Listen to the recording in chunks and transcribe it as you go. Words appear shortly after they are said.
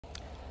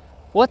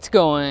What's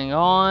going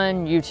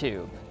on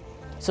YouTube?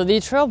 So the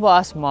Trail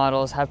Boss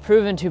models have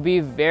proven to be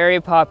very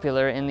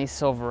popular in the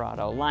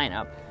Silverado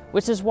lineup,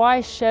 which is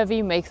why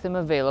Chevy makes them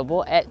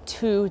available at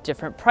two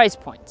different price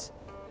points.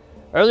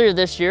 Earlier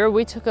this year,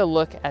 we took a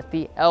look at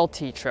the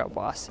LT Trail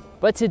Boss,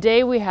 but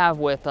today we have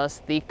with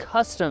us the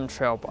Custom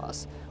Trail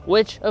Boss,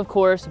 which of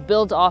course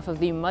builds off of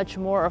the much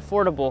more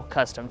affordable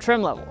custom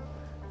trim level.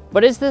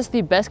 But is this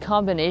the best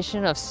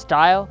combination of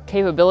style,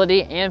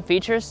 capability, and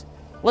features?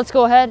 Let's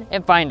go ahead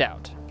and find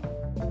out.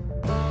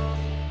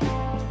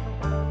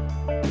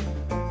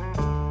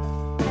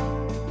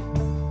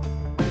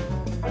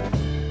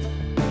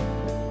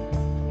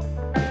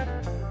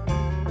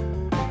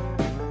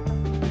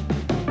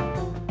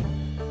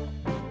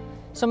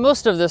 So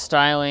most of the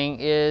styling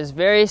is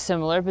very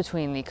similar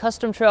between the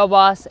Custom Trail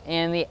Boss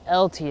and the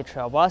LT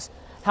Trail Boss.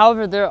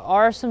 However, there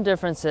are some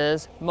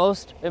differences,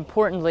 most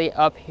importantly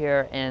up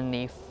here in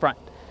the front.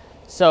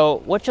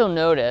 So what you'll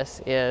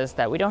notice is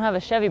that we don't have a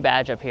Chevy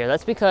badge up here.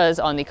 That's because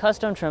on the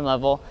custom trim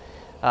level,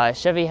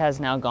 Chevy has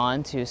now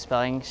gone to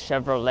spelling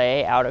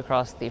Chevrolet out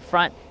across the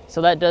front.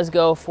 So that does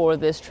go for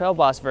this Trail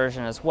Boss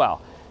version as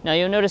well. Now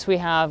you'll notice we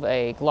have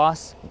a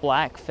gloss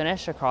black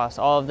finish across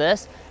all of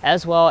this,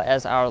 as well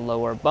as our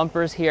lower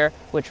bumpers here,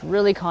 which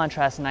really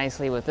contrasts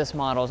nicely with this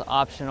model's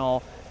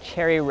optional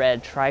cherry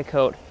red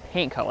tri-coat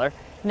paint color.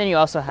 And then you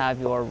also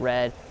have your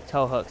red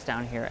tow hooks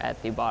down here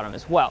at the bottom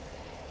as well.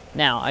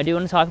 Now, I do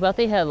want to talk about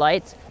the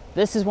headlights.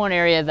 This is one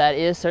area that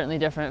is certainly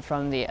different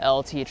from the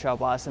LT Trail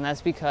Boss, and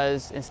that's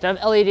because instead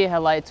of LED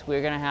headlights,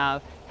 we're going to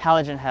have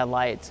halogen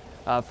headlights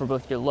for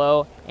both your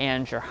low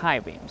and your high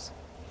beams.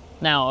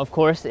 Now, of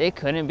course, it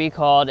couldn't be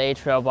called a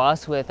Trail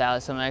Boss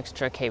without some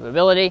extra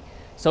capability.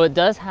 So it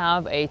does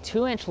have a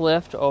 2-inch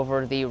lift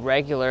over the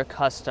regular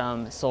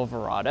custom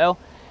Silverado.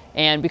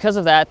 And because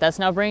of that, that's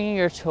now bringing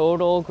your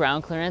total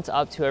ground clearance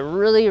up to a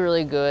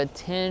really good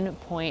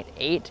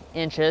 10.8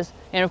 inches.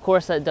 And of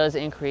course, that does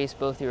increase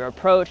both your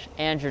approach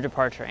and your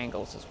departure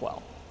angles as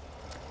well.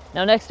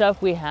 Now, next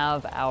up, we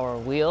have our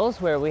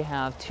wheels, where we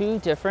have two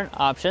different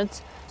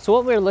options. So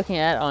what we're looking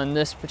at on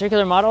this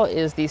particular model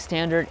is the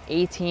standard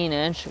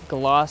 18-inch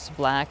gloss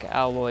black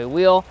alloy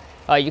wheel.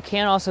 You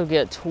can also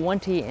get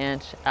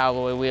 20-inch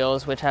alloy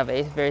wheels, which have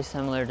a very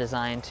similar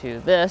design to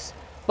this.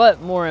 But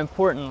more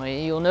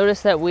importantly, you'll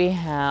notice that we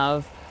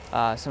have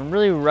some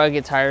really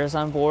rugged tires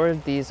on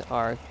board. These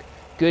are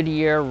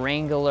Goodyear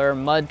Wrangler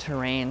mud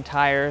terrain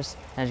tires.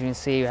 As you can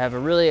see, you have a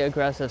really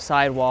aggressive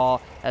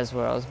sidewall as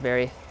well as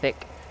very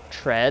thick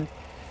tread.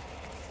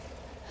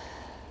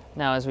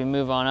 Now as we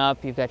move on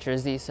up, you've got your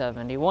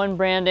Z71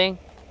 branding.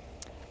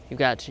 You've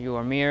got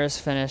your mirrors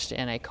finished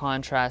in a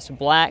contrast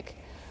black.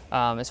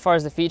 As far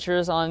as the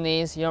features on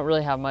these, you don't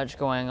really have much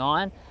going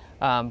on,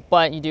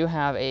 but you do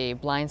have a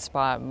blind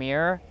spot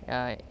mirror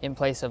in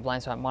place of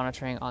blind spot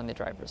monitoring on the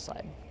driver's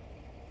side.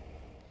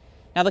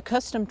 Now the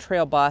Custom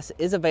Trail Boss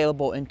is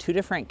available in two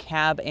different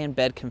cab and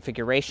bed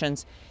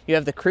configurations. You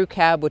have the crew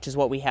cab, which is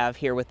what we have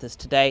here with us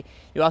today.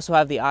 You also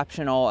have the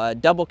optional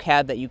double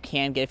cab that you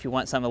can get if you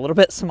want something a little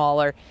bit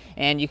smaller,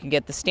 and you can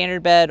get the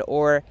standard bed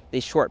or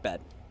the short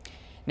bed.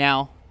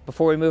 Now,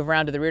 before we move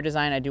around to the rear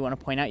design, I do want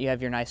to point out you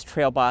have your nice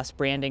Trail Boss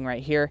branding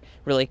right here.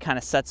 Really kind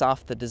of sets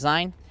off the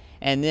design.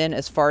 And then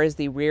as far as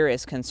the rear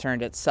is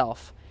concerned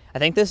itself, I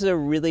think this is a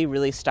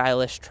really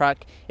stylish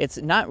truck. It's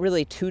not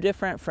really too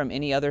different from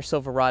any other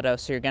Silverado,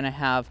 so you're going to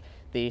have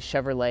the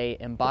Chevrolet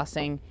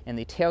embossing in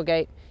the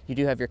tailgate. You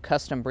do have your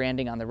custom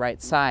branding on the right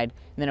side.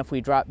 And then if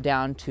we drop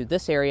down to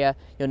this area,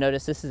 you'll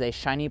notice this is a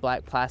shiny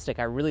black plastic.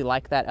 I really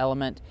like that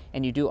element.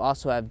 And you do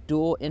also have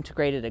dual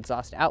integrated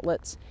exhaust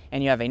outlets,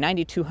 and you have a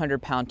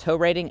 9,200 pound tow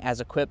rating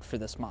as equipped for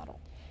this model.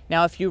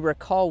 Now, if you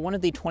recall, one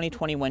of the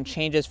 2021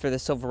 changes for the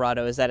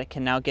Silverado is that it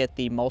can now get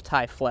the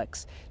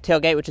multi-flex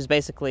tailgate, which is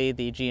basically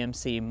the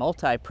GMC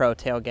Multi-Pro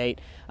tailgate.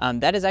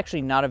 That is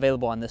actually not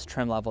available on this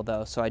trim level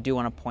though, so I do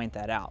want to point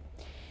that out.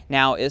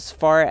 Now, as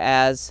far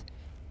as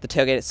the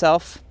tailgate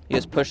itself, you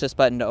just push this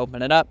button to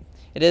open it up.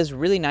 It is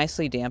really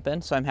nicely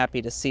dampened, so I'm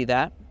happy to see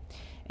that.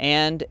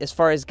 And as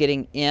far as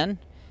getting in,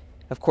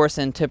 of course,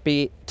 in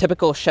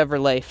typical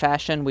Chevrolet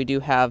fashion, we do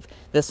have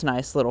this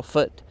nice little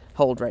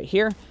foothold right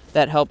here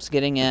that helps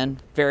getting in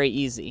very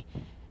easy.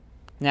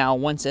 Now,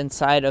 once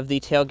inside of the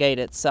tailgate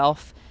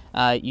itself,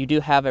 you do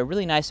have a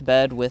really nice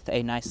bed with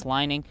a nice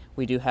lining.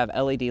 We do have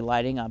LED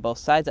lighting on both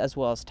sides as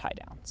well as tie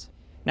downs.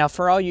 Now,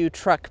 for all you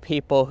truck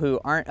people who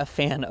aren't a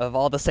fan of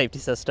all the safety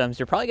systems,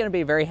 you're probably going to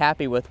be very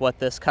happy with what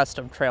this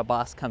Custom Trail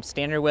Boss comes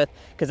standard with,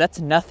 because that's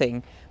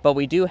nothing, but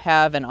we do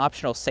have an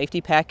optional safety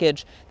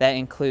package that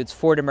includes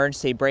forward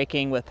emergency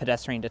braking with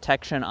pedestrian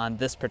detection on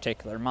this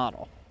particular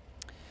model.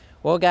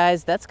 Well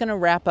guys, that's going to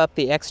wrap up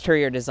the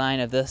exterior design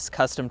of this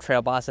Custom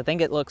Trail Boss. I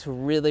think it looks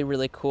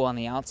really cool on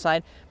the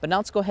outside, but now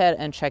let's go ahead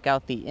and check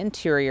out the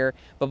interior.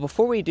 But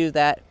before we do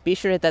that, be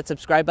sure to hit that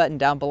subscribe button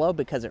down below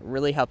because it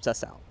really helps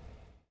us out.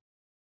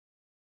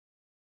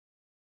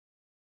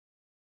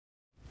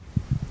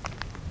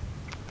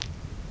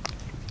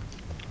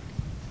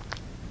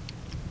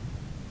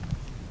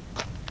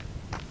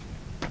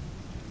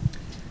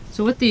 So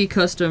So with the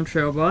custom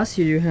Trail Boss,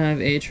 you do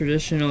have a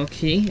traditional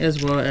key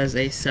as well as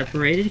a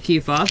separated key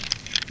fob.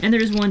 And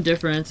there is one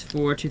difference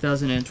for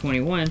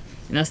 2021, and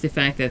that's the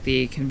fact that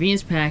the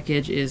convenience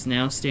package is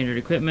now standard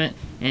equipment,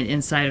 and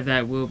inside of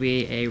that will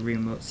be a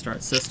remote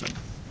start system.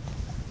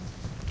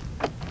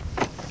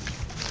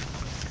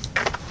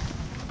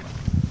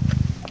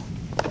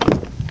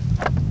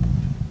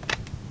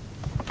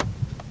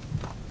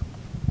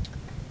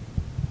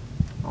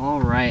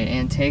 Alright,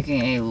 and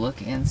taking a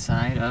look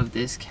inside of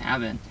this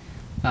cabin.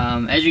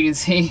 As you can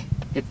see,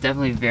 it's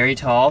definitely very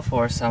tall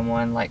for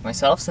someone like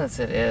myself since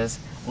it is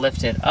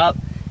lifted up,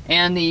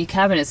 and the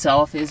cabin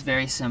itself is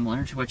very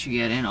similar to what you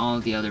get in all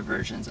of the other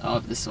versions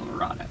of the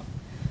Silverado.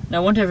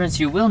 Now, one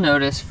difference you will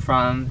notice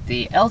from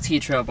the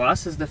LT Trail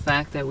Boss is the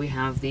fact that we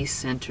have the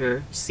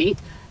center seat.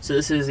 So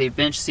this is a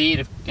bench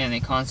seat and the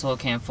console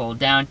can fold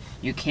down.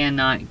 You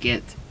cannot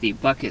get the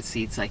bucket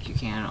seats like you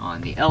can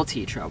on the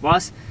LT Trail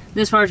Boss. And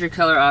as far as your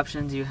color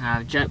options, you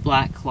have jet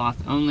black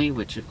cloth only,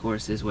 which of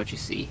course is what you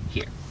see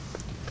here.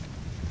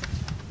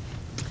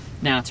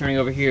 Now, turning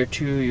over here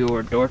to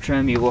your door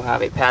trim, you will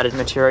have a padded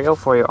material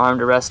for your arm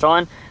to rest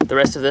on. The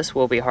rest of this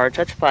will be hard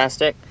touch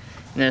plastic.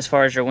 And then as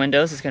far as your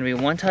windows, it's going to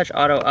be one touch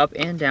auto up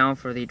and down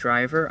for the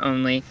driver,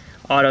 only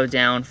auto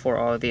down for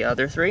all of the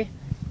other three.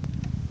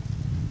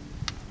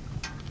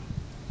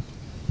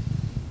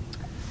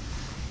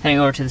 Heading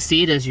over to the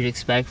seat, as you'd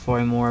expect for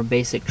a more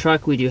basic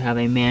truck, we do have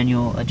a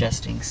manual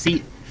adjusting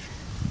seat.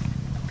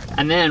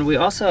 And then we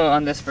also,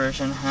 on this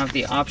version, have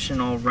the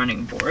optional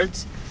running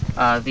boards.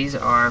 These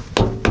are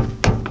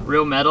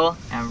real metal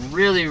and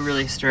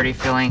really sturdy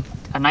feeling.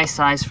 A nice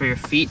size for your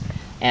feet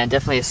and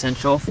definitely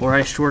essential for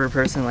a shorter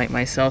person like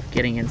myself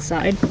getting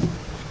inside.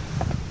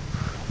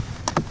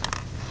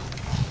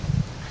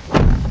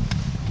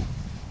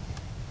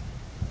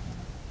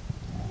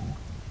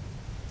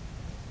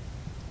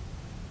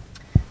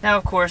 Now,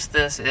 of course,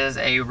 this is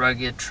a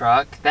rugged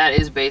truck that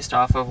is based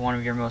off of one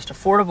of your most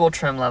affordable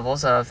trim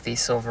levels of the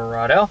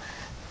Silverado.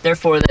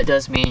 Therefore, that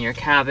does mean your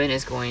cabin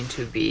is going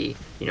to be,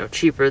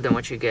 cheaper than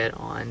what you get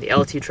on the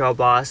LT Trail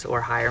Boss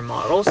or higher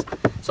models.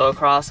 So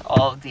across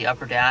all of the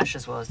upper dash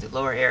as well as the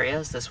lower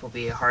areas, this will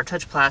be a hard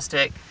touch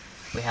plastic.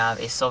 We have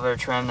a silver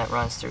trim that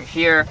runs through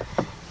here.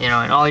 In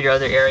all your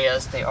other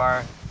areas, they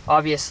are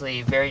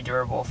obviously very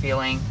durable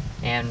feeling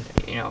and,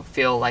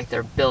 feel like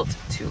they're built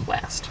to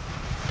last.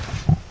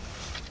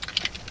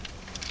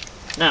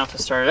 Now, to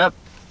start it up,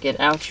 get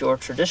out your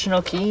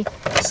traditional key,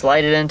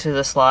 slide it into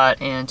the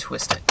slot, and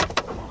twist it.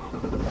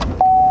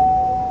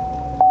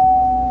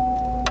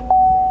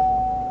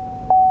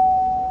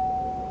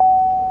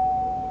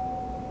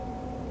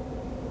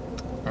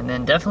 And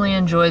then definitely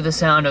enjoy the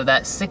sound of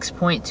that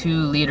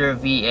 6.2 liter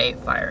V8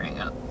 firing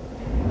up.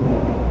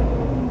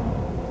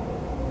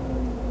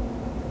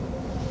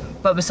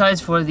 But besides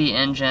for the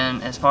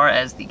engine, as far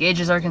as the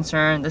gauges are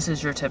concerned, this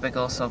is your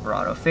typical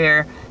Silverado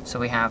fare. So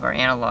we have our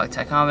analog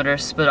tachometer,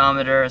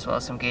 speedometer, as well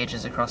as some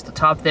gauges across the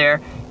top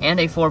there, and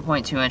a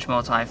 4.2-inch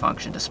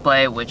multi-function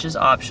display, which is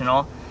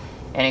optional.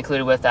 And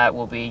included with that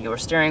will be your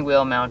steering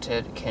wheel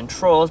mounted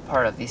controls,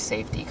 part of the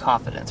safety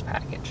confidence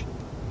package.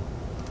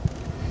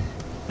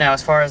 Now,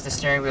 as far as the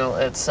steering wheel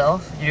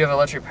itself, you do have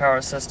electric power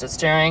assisted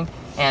steering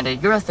and a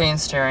urethane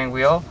steering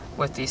wheel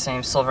with the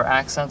same silver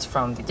accents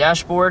from the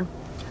dashboard.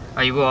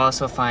 You will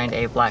also find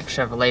a black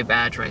Chevrolet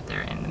badge right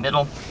there in the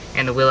middle,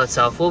 and the wheel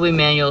itself will be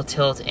manual,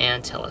 tilt,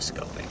 and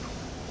telescoping.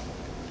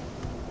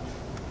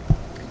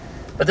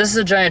 But this is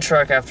a giant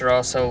truck after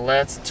all, so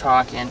let's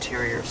talk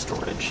interior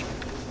storage.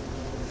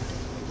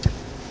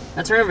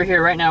 That's right over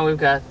here. Right now we've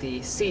got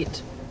the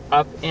seat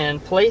up in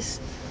place,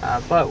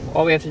 but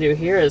all we have to do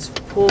here is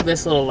pull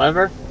this little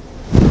lever,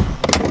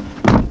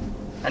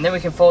 and then we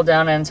can fold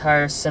down an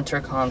entire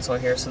center console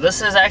here. So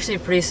this is actually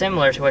pretty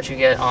similar to what you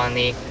get on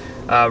the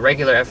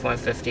regular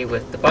F-150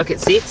 with the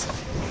bucket seats.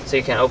 So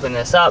you can open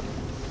this up.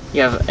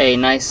 You have a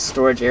nice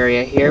storage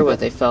area here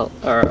with a felt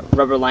or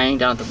rubber lining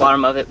down at the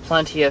bottom of it.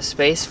 Plenty of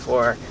space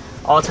for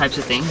all types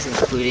of things,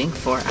 including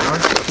for our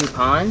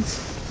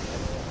coupons.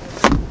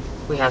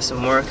 We have some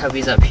more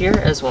cubbies up here,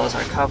 as well as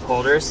our cup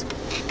holders.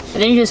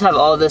 And then you just have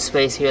all this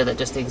space here that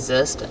just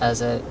exists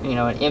as a,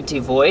 an empty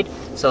void.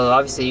 So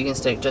obviously you can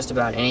stick just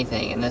about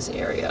anything in this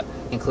area,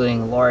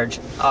 including large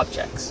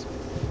objects.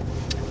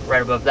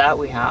 Right above that,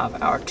 we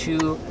have our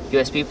two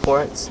USB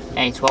ports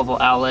and a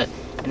 12-volt outlet,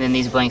 and then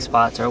these blank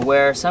spots are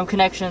where some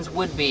connections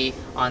would be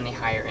on the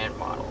higher end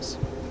models.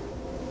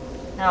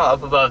 Now,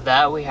 up above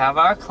that, we have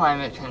our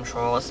climate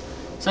controls.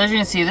 So as you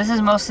can see, this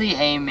is mostly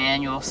a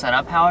manual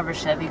setup. However,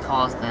 Chevy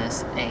calls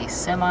this a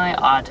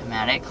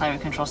semi-automatic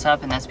climate control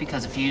setup, and that's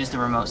because if you use the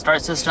remote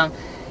start system,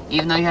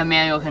 even though you have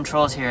manual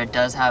controls here, it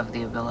does have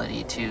the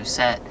ability to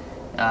set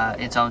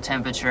its own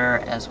temperature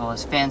as well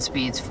as fan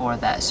speeds for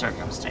that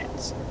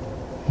circumstance.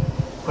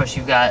 Of course,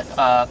 you've got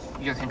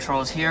your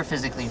controls here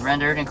physically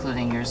rendered,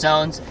 including your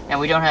zones,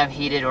 and we don't have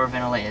heated or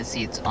ventilated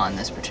seats on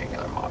this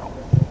particular model.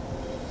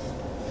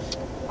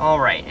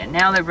 Alright, and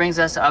now that brings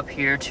us up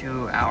here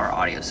to our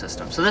audio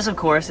system. So this, of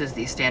course, is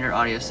the standard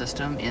audio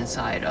system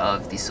inside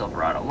of the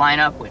Silverado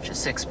lineup, which is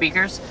 6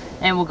 speakers,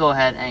 and we'll go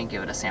ahead and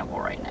give it a sample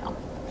right now.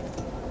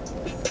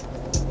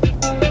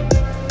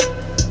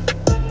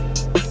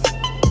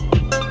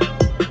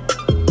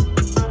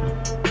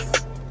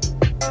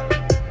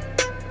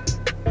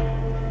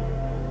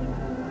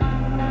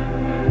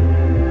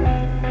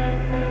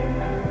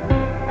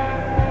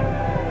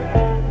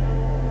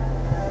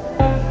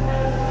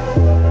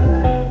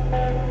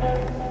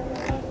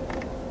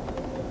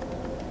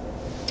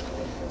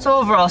 So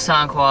overall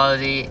sound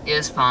quality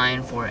is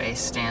fine for a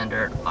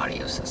standard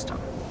audio system.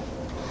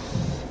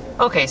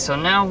 Okay, so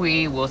now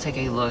we will take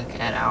a look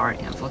at our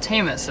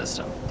infotainment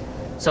system.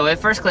 So at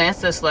first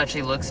glance, this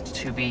actually looks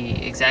to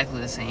be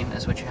exactly the same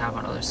as what you have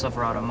on other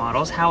Silverado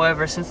models.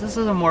 However, since this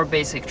is a more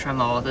basic trim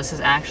level, this is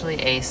actually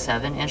a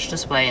 7-inch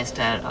display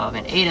instead of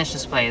an 8-inch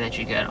display that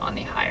you get on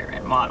the higher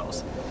end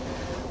models.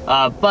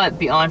 But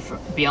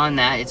beyond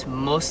that, it's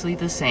mostly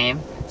the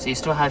same. So you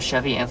still have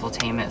Chevy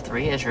Infotainment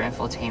 3 as your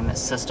infotainment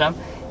system,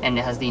 and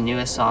it has the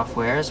newest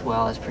software as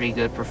well as pretty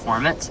good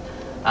performance.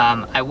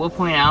 I will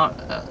point out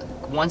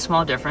one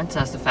small difference,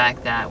 that's the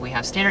fact that we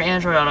have standard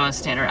Android Auto and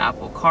standard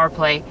Apple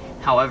CarPlay.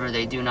 However,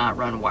 they do not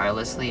run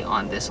wirelessly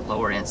on this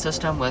lower end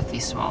system with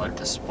the smaller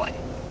display.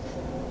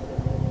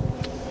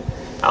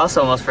 I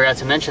also almost forgot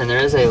to mention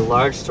there is a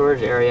large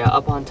storage area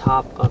up on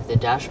top of the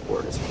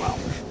dashboard as well.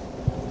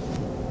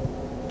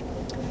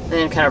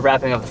 Then kind of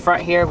wrapping up the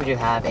front here, we do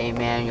have a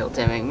manual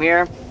dimming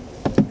mirror.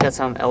 Got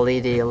some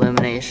LED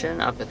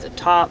illumination up at the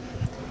top.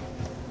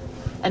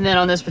 And then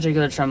on this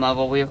particular trim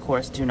level, we of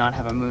course do not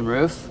have a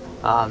moonroof.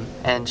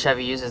 And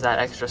Chevy uses that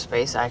extra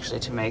space actually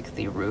to make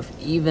the roof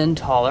even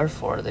taller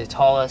for the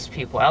tallest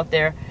people out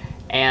there.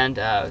 And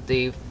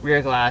the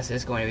rear glass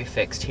is going to be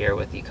fixed here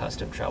with the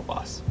custom Trail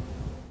Boss.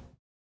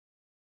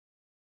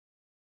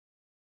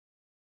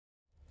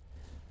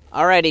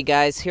 Alrighty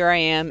guys, here I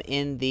am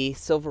in the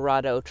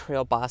Silverado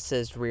Trail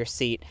Boss's rear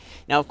seat.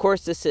 Now of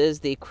course this is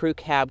the crew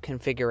cab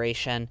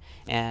configuration,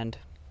 and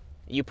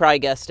you probably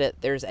guessed it,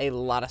 there's a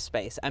lot of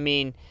space. I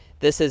mean,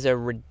 this is a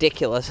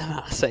ridiculous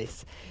amount of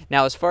space.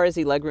 Now as far as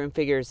the legroom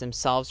figures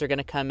themselves, they're going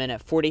to come in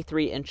at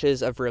 43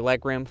 inches of rear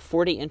legroom,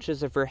 40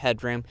 inches of rear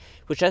headroom,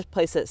 which does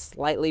place it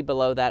slightly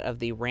below that of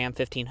the Ram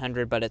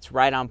 1500, but it's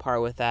right on par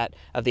with that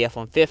of the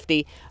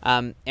F-150.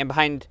 And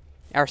behind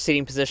our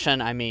seating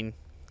position, I mean,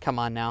 come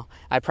on now.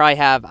 I probably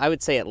have, I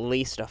would say, at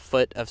least a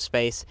foot of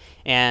space,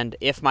 and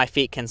if my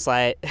feet can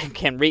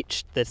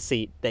reach the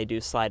seat, they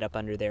do slide up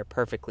under there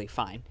perfectly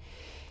fine.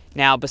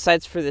 Now,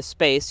 besides for this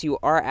space, you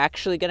are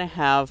actually going to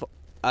have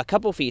a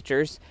couple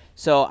features,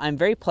 so I'm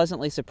very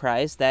pleasantly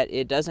surprised that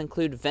it does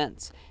include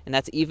vents, and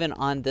that's even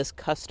on this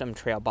custom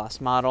Trail Boss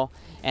model.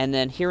 And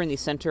then here in the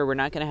center, we're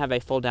not going to have a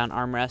fold-down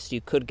armrest.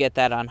 You could get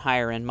that on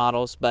higher-end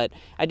models, but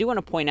I do want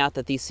to point out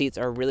that these seats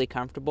are really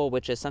comfortable,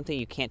 which is something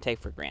you can't take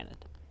for granted.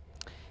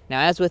 Now,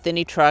 as with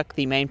any truck,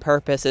 the main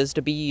purpose is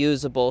to be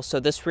usable,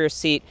 so this rear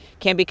seat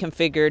can be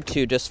configured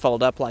to just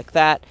fold up like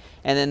that,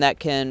 and then that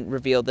can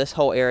reveal this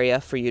whole area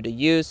for you to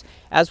use,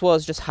 as well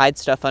as just hide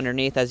stuff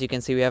underneath. As you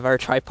can see, we have our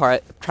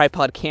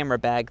tripod camera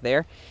bag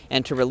there,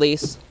 and to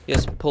release, you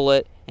just pull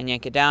it and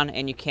yank it down,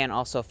 and you can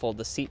also fold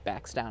the seat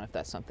backs down if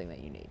that's something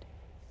that you need.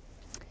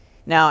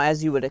 Now,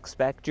 as you would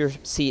expect, your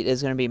seat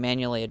is going to be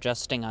manually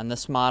adjusting on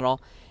this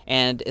model,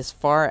 and as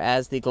far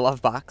as the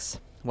glove box,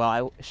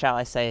 well, shall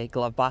I say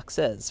glove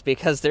boxes,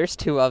 because there's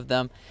two of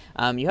them.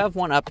 You have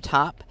one up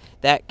top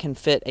that can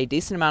fit a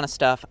decent amount of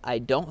stuff. I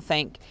don't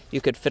think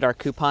you could fit our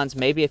coupons.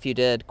 Maybe if you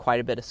did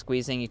quite a bit of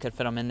squeezing, you could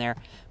fit them in there.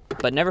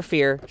 But never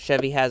fear,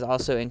 Chevy has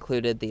also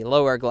included the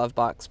lower glove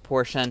box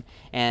portion,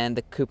 and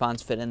the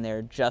coupons fit in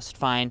there just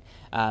fine.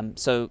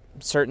 So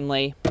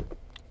certainly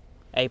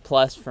a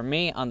plus for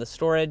me on the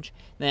storage.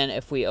 Then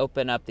if we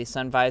open up the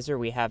sun visor,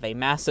 we have a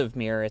massive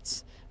mirror.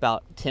 It's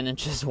about 10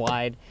 inches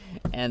wide,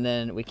 and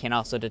then we can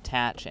also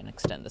detach and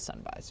extend the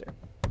sun visor.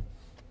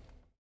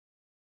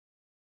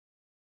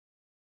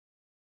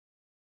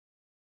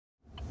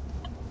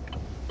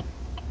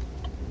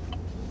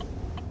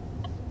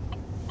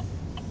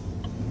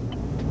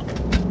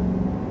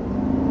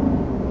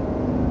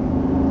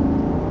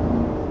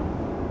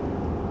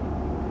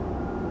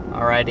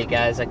 Alrighty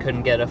guys, I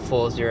couldn't get a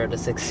full 0 to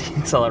 60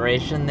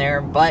 acceleration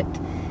there, but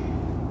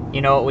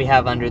you know what we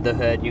have under the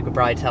hood. You could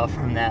probably tell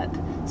from that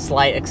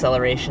slight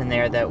acceleration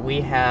there that we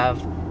have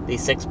the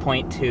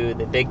 6.2,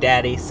 the Big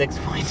Daddy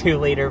 6.2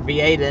 liter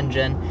V8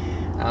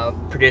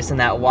 engine, producing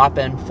that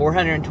whopping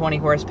 420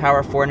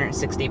 horsepower,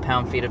 460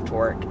 pound-feet of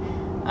torque.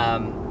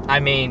 I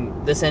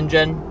mean, this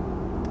engine,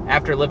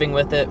 after living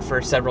with it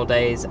for several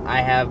days,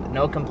 I have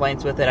no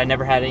complaints with it. I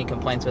never had any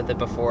complaints with it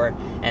before,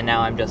 and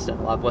now I'm just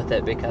in love with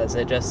it because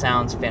it just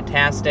sounds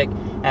fantastic,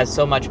 has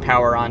so much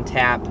power on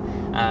tap.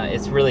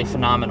 It's really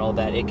phenomenal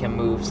that it can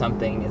move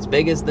something as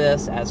big as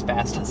this as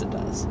fast as it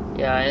does.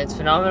 Yeah, and it's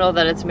phenomenal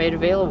that it's made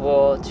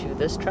available to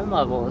this trim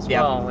level as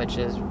well, which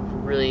is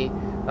really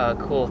a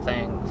cool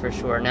thing for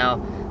sure.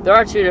 Now, there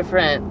are two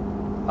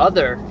different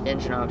other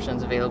engine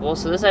options available.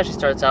 So this actually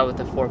starts out with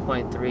the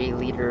 4.3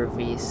 liter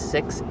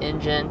V6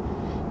 engine.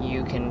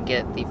 You can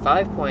get the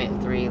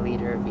 5.3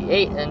 liter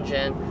V8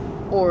 engine,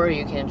 or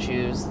you can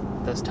choose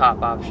this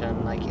top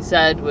option, like you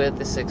said, with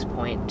the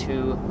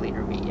 6.2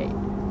 liter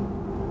V8.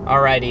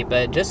 Alrighty,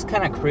 but just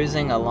kind of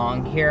cruising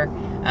along here,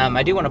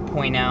 I do want to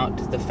point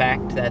out the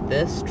fact that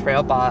this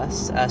Trail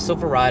Boss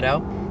Silverado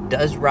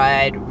does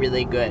ride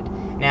really good.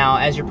 Now,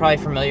 as you're probably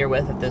familiar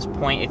with at this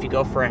point, if you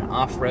go for an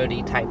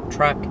off-roady type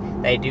truck,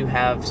 they do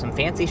have some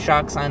fancy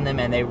shocks on them,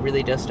 and they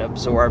really just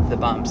absorb the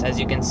bumps. As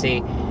you can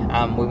see,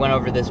 we went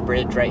over this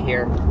bridge right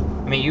here.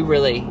 I mean, you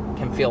really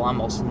can feel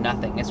almost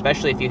nothing,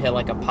 especially if you hit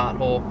like a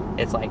pothole.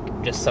 It's like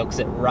just soaks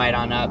it right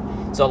on up.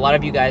 So a lot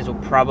of you guys will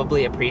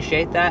probably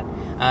appreciate that.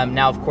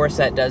 Now, of course,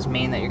 that does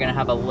mean that you're going to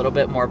have a little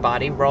bit more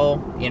body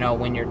roll, you know,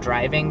 when you're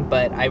driving,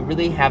 but I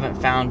really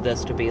haven't found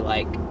this to be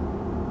like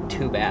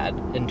too bad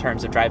in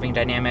terms of driving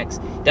dynamics.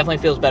 Definitely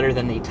feels better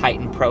than the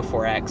Titan Pro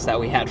 4X that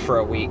we had for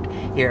a week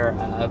here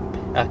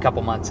a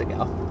couple months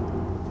ago.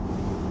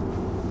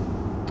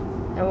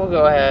 And we'll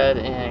go ahead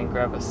and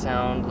grab a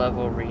sound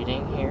level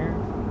reading here.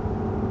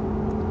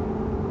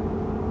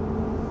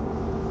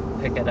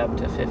 Pick it up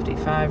to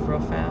 55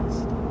 real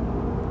fast.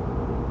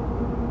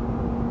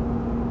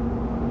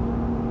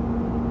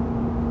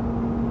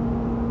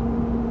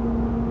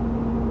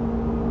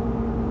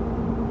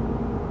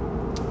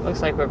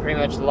 Looks like we're pretty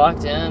much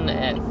locked in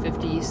at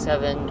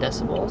 57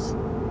 decibels.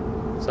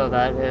 So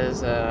that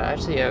is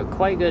actually a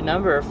quite good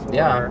number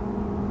for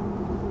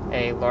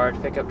a large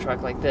pickup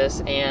truck like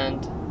this.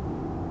 And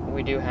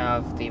we do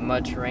have the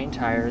mud terrain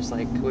tires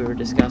like we were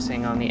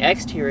discussing on the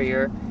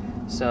exterior.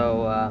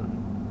 So,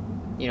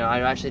 you know, I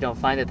actually don't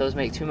find that those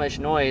make too much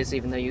noise,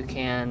 even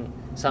though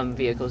some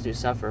vehicles do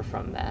suffer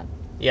from that.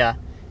 Yeah.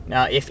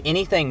 Now, if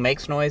anything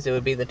makes noise, it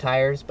would be the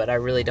tires, but I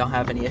really don't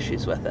have any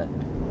issues with it.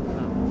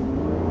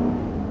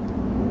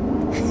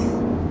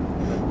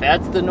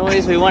 That's the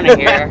noise we want to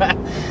hear.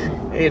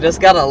 You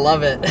just gotta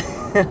love it.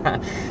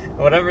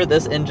 Whatever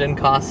this engine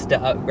costs to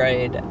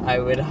upgrade, I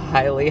would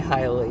highly,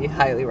 highly,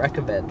 highly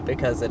recommend,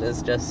 because it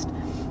is just,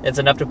 it's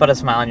enough to put a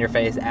smile on your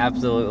face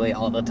absolutely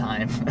all the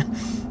time.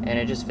 And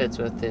it just fits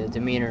with the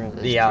demeanor of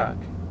this truck.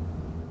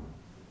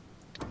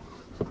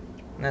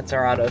 That's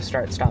our auto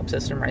start stop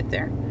system right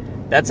there.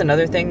 That's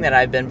another thing that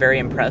I've been very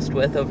impressed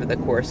with over the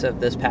course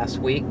of this past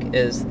week,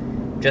 is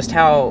just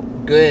how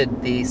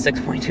good the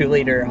 6.2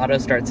 liter auto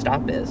start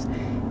stop is.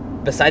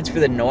 Besides for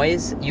the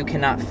noise, you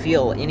cannot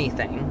feel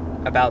anything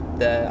about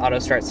the auto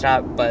start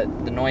stop,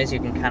 but the noise, you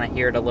can kind of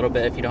hear it a little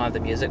bit if you don't have the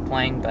music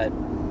playing, but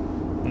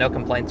no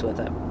complaints with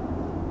it.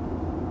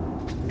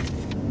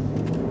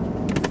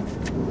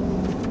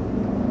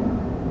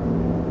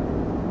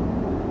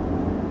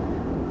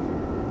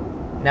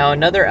 Now,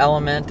 another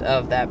element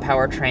of that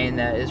powertrain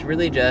that is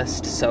really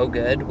just so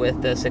good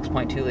with the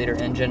 6.2 liter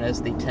engine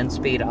is the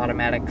 10-speed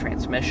automatic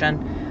transmission.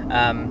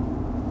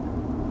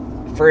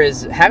 For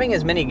having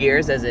as many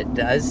gears as it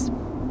does,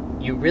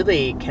 you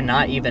really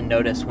cannot even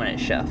notice when it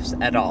shifts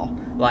at all.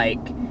 Like,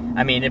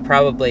 I mean, it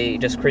probably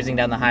just cruising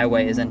down the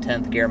highway is in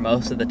 10th gear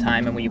most of the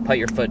time, and when you put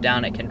your foot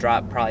down, it can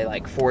drop probably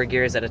like 4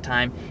 gears at a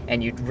time,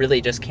 and you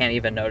really just can't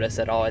even notice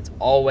at all. It's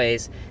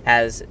always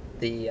has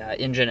the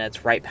engine in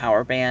its right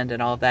power band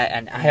and all of that,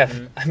 and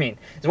I mean,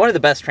 it's one of the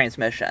best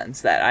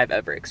transmissions that I've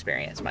ever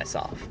experienced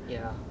myself.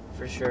 Yeah,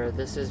 for sure.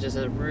 This is just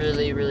a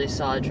really, really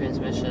solid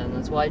transmission.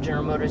 That's why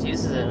General Motors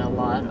uses it in a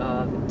lot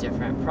of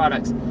different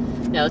products.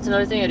 Now, that's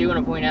another thing I do want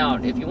to point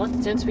out. If you want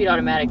the 10-speed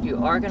automatic, you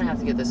are going to have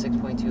to get the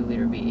 6.2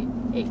 liter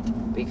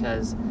V8,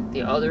 because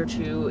the other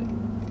two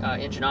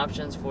engine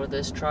options for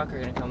this truck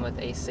are going to come with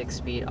a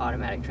 6-speed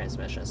automatic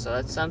transmission. So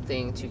that's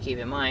something to keep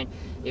in mind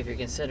if you're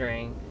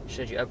considering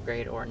should you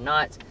upgrade or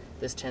not.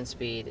 This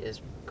 10-speed is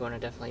going to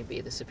definitely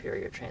be the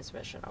superior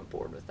transmission on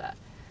board with that.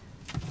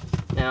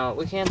 Now,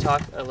 we can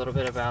talk a little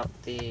bit about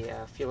the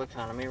fuel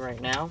economy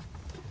right now.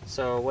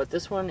 So what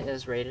this one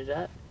is rated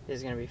at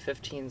is going to be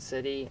 15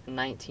 city,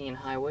 19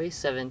 highway,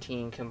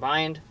 17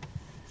 combined.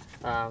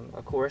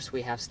 Of course,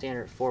 we have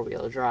standard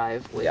four-wheel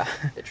drive with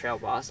the Trail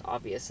Boss,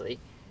 obviously.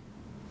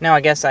 Now,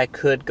 I guess I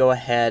could go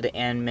ahead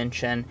and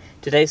mention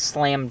today's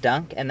slam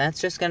dunk, and that's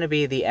just going to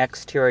be the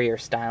exterior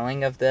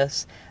styling of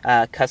this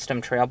custom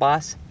Trail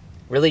Boss.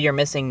 Really, you're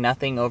missing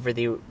nothing over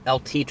the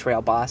LT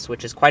Trail Boss,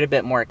 which is quite a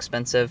bit more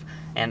expensive,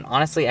 and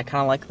honestly, I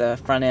kind of like the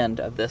front end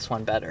of this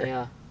one better.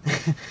 Yeah.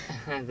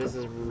 This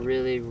is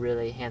really,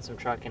 really handsome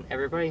truck, and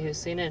everybody who's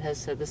seen it has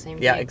said the same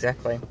thing. Yeah,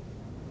 exactly.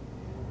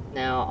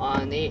 Now,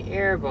 on the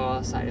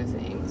airball side of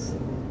things,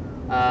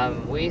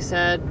 we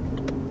said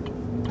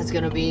it's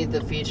going to be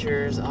the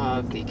features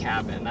of the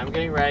cabin. I'm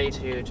getting ready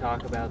to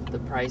talk about the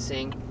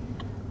pricing,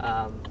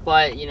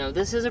 but you know,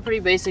 this is a pretty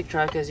basic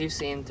truck, as you've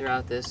seen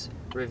throughout this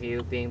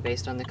review, being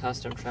based on the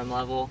custom trim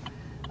level.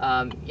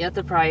 Yet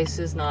the price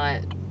is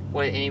not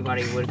what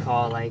anybody would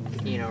call, like,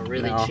 you know,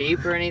 really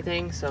cheap or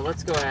anything. So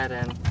let's go ahead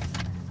and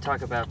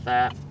talk about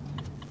that.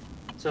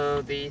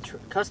 So the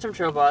custom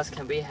Trail Boss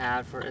can be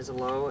had for as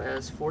low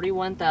as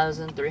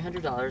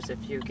 $41,300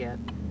 if you get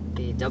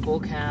the double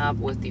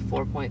cab with the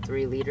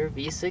 4.3 liter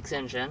V6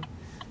 engine.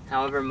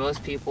 However,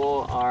 most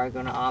people are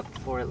going to opt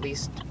for at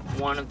least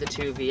one of the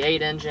two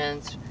V8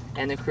 engines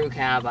and the crew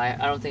cab. I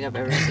don't think I've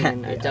ever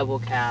seen a double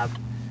cab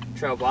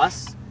Trail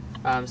Boss.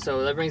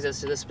 So that brings us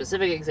to this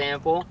specific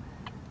example,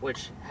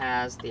 which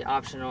has the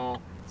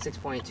optional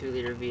 6.2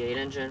 liter V8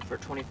 engine for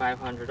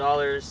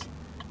 $2,500.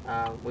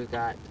 We've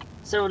got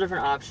several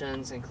different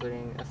options,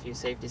 including a few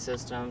safety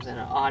systems and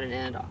odd and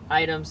end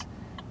items.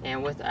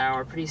 And with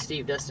our pretty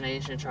steep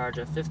destination charge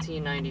of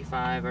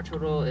 $1,595, our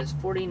total is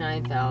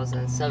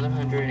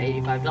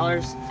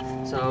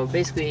 $49,785. So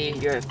basically,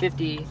 you're at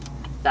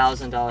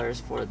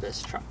 $50,000 for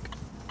this truck.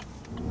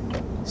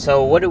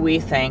 So what do we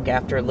think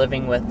after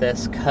living with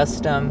this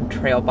custom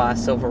Trail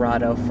Boss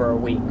Silverado for a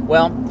week?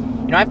 Well,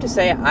 I have to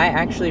say I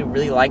actually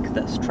really like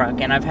this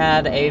truck, and I've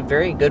had a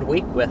very good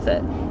week with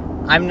it.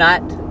 I'm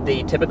not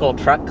the typical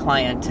truck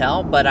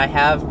clientele, but I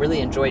have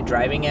really enjoyed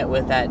driving it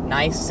with that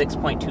nice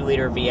 6.2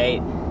 liter V8,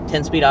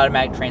 10-speed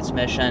automatic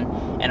transmission,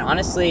 and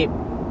honestly,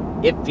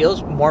 it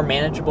feels more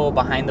manageable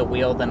behind the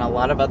wheel than a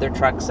lot of other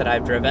trucks that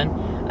I've driven.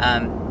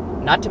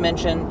 Not to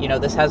mention,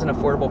 this has an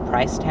affordable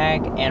price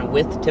tag, and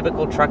with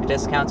typical truck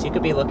discounts, you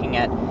could be looking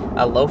at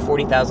a low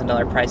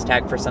 $40,000 price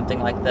tag for something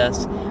like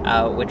this,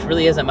 which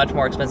really isn't much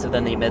more expensive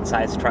than the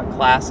mid-sized truck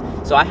class.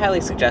 So I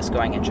highly suggest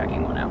going and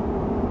checking one out.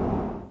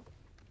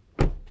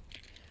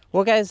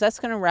 Well guys, that's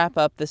going to wrap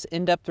up this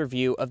in-depth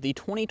review of the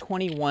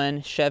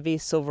 2021 Chevy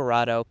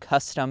Silverado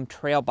Custom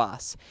Trail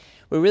Boss.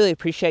 We really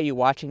appreciate you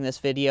watching this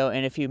video,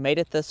 and if you made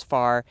it this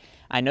far,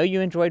 I know you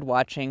enjoyed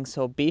watching,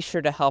 so be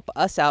sure to help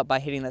us out by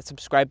hitting that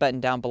subscribe button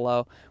down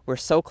below. We're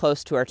so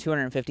close to our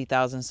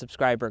 250,000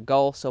 subscriber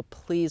goal, so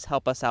please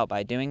help us out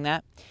by doing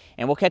that.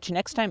 And we'll catch you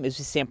next time as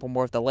we sample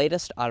more of the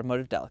latest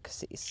automotive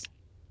delicacies.